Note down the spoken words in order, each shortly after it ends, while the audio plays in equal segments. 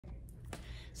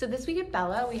So this week at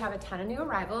Bella, we have a ton of new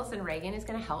arrivals and Reagan is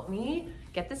gonna help me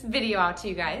get this video out to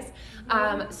you guys.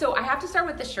 So I have to start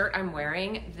with the shirt I'm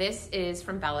wearing. This is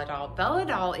from Bella Doll. Bella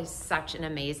Doll is such an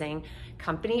amazing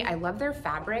company. I love their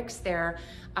fabrics. Their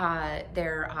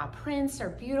prints are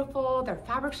beautiful. Their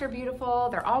fabrics are beautiful.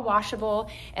 They're all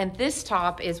washable. And this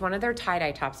top is one of their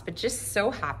tie-dye tops, but just so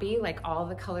happy, like all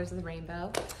the colors of the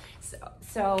rainbow.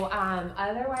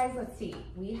 Otherwise, let's see.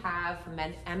 We have from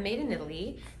Made in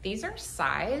Italy. These are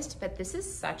sized, but this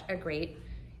is such a great,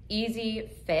 easy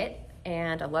fit.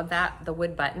 And I love that, the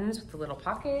wood buttons with the little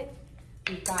pocket.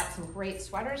 We've got some great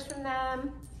sweaters from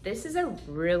them. This is a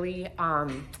really,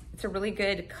 it's a really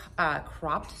good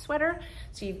cropped sweater.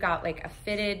 So you've got like a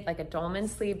fitted, like a dolman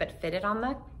sleeve, but fitted on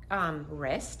the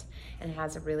wrist. And it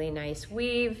has a really nice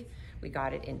weave. We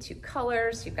got it in 2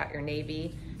 colors. You've got your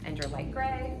navy and your light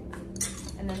gray.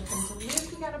 And then from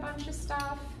Duluth, we got a bunch of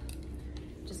stuff.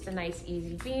 Just a nice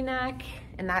easy V-neck.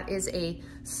 And that is a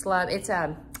slub, it's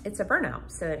a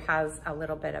burnout. So it has a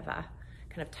little bit of a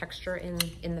kind of texture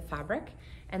in the fabric.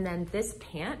 And then this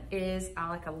pant is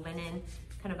like a linen,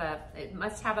 kind of it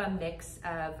must have a mix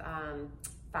of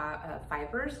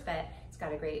fibers, but it's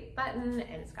got a great button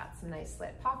and it's got some nice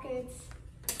slit pockets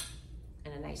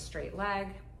and a nice straight leg.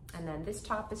 And then this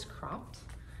top is cropped,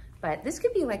 but this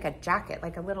could be like a jacket,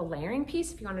 like a little layering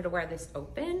piece. If you wanted to wear this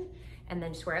open and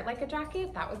then just wear it like a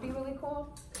jacket, that would be really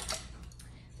cool.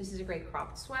 This is a great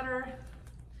cropped sweater.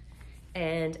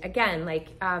 And again, like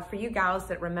for you gals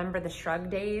that remember the shrug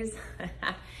days,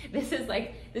 this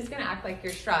is gonna act like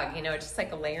your shrug, you know, it's just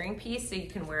like a layering piece so you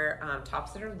can wear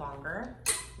tops that are longer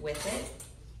with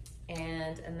it.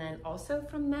 And then also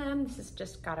from them, this has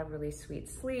just got a really sweet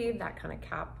sleeve, that kind of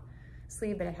cap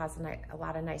sleeve, but it has a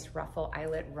lot of nice ruffle,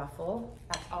 eyelet ruffle.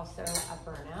 That's also a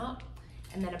burnout.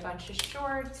 And then a bunch of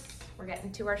shorts. We're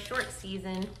getting to our short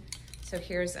season. So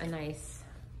here's a nice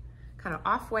kind of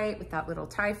off-white with that little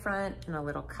tie front and a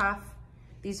little cuff.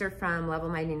 These are from Level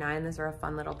 99. Those are a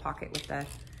fun little pocket with a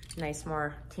nice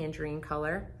more tangerine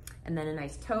color. And then a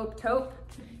nice taupe. Taupe,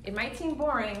 it might seem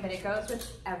boring, but it goes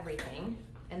with everything.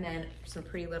 And then some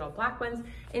pretty little black ones.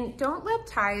 And don't let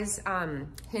ties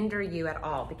hinder you at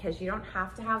all, because you don't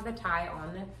have to have the tie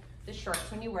on the shorts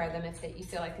when you wear them if you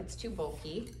feel like it's too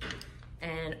bulky.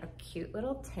 And a cute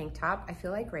little tank top. I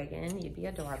feel like Reagan, you'd be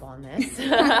adorable in this.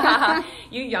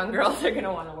 You young girls are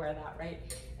gonna wanna wear that, right?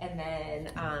 And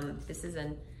then this is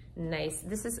a nice,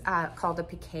 this is called a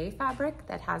piqué fabric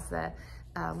that has the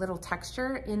little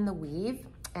texture in the weave,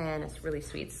 and it's really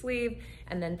sweet sleeve.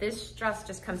 And then this dress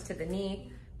just comes to the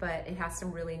knee, but it has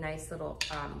some really nice little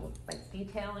like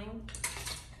detailing.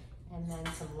 And then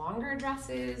some longer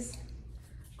dresses,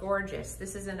 gorgeous.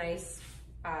 This is a nice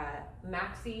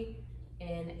maxi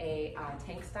in a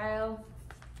tank style.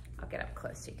 I'll get up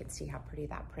close so you can see how pretty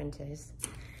that print is.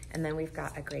 And then we've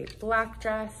got a great black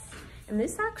dress. And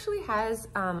this actually has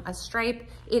a stripe.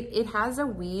 It has a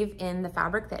weave in the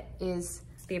fabric that is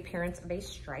the appearance of a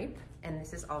stripe. And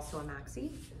this is also a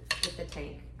maxi with the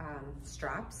tank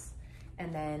straps.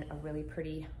 And then a really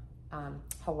pretty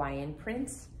Hawaiian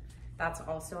print. That's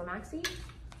also a maxi.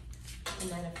 And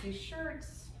then a few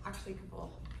shirts, actually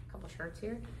a couple shirts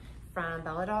here from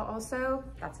Bella Doll also.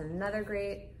 That's another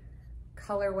great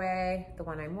colorway, the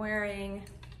one I'm wearing.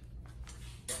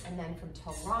 And then from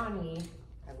Talani,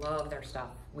 I love their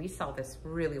stuff. We sell this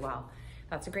really well.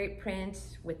 That's a great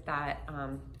print with that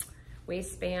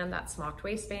waistband, that smocked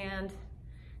waistband.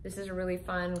 This is a really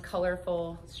fun,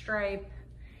 colorful stripe.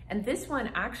 And this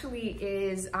one actually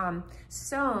is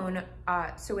sewn,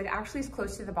 so it actually is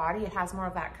close to the body. It has more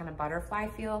of that kind of butterfly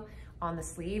feel on the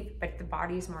sleeve, but the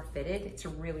body is more fitted. It's a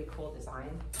really cool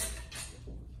design.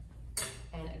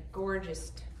 And a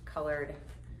gorgeous colored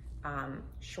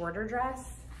shorter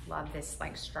dress. Love this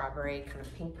like strawberry kind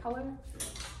of pink color.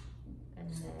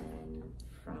 And then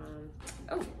from,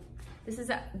 oh, this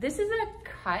is a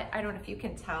cut. I don't know if you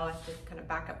can tell, I have to kind of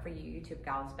back up for you YouTube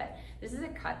gals, but this is a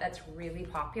cut that's really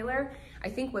popular. I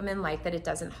think women like that it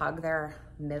doesn't hug their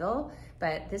middle,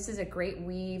 but this is a great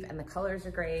weave and the colors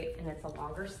are great and it's a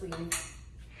longer sleeve.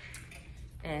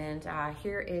 And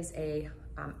here is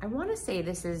I wanna say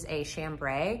this is a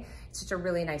chambray. It's just a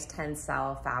really nice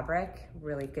tencel fabric,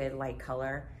 really good light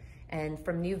color. And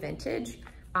from New Vintage,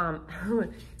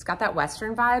 it's got that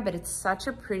Western vibe, but it's such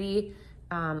a pretty,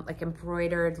 like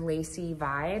embroidered lacy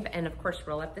vibe. And of course,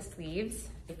 roll up the sleeves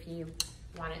if you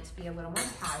want it to be a little more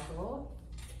casual.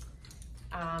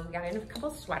 We got in a couple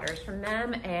sweaters from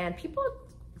them, and people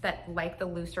that like the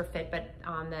looser fit, but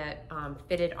on the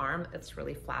fitted arm, it's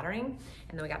really flattering.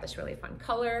 And then we got this really fun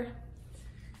color.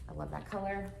 I love that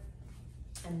color.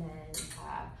 And then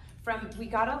We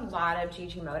got a lot of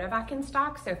Gigi Moda back in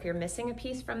stock, so if you're missing a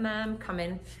piece from them, come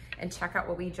in and check out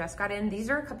what we just got in. These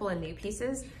are a couple of new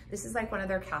pieces. This is like one of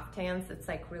their caftans that's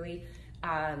like really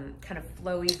kind of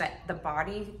flowy, but the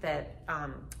body, the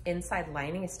inside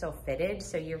lining is still fitted,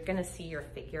 so you're gonna see your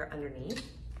figure underneath.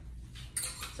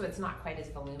 So it's not quite as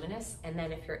voluminous. And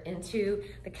then if you're into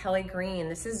the Kelly green,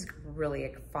 this is really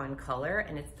a fun color,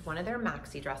 and it's one of their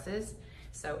maxi dresses.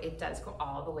 So it does go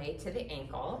all the way to the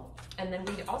ankle. And then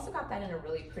we also got that in a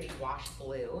really pretty wash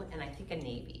blue and I think a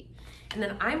navy. And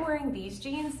then I'm wearing these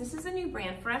jeans. This is a new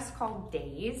brand for us called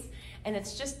Days, and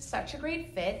it's just such a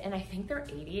great fit, and I think they're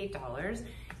 $88.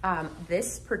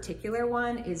 This particular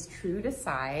one is true to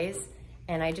size,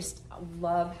 and I just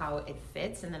love how it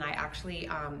fits. And then I actually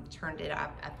turned it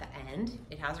up at the end.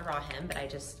 It has a raw hem, but I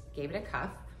just gave it a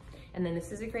cuff. And then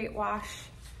this is a great wash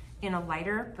in a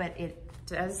lighter, but it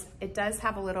does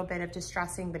have a little bit of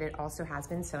distressing, but it also has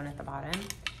been sewn at the bottom.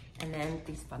 And then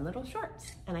these fun little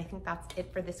shorts. And I think that's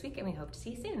it for this week, and we hope to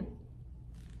see you soon.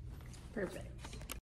 Perfect.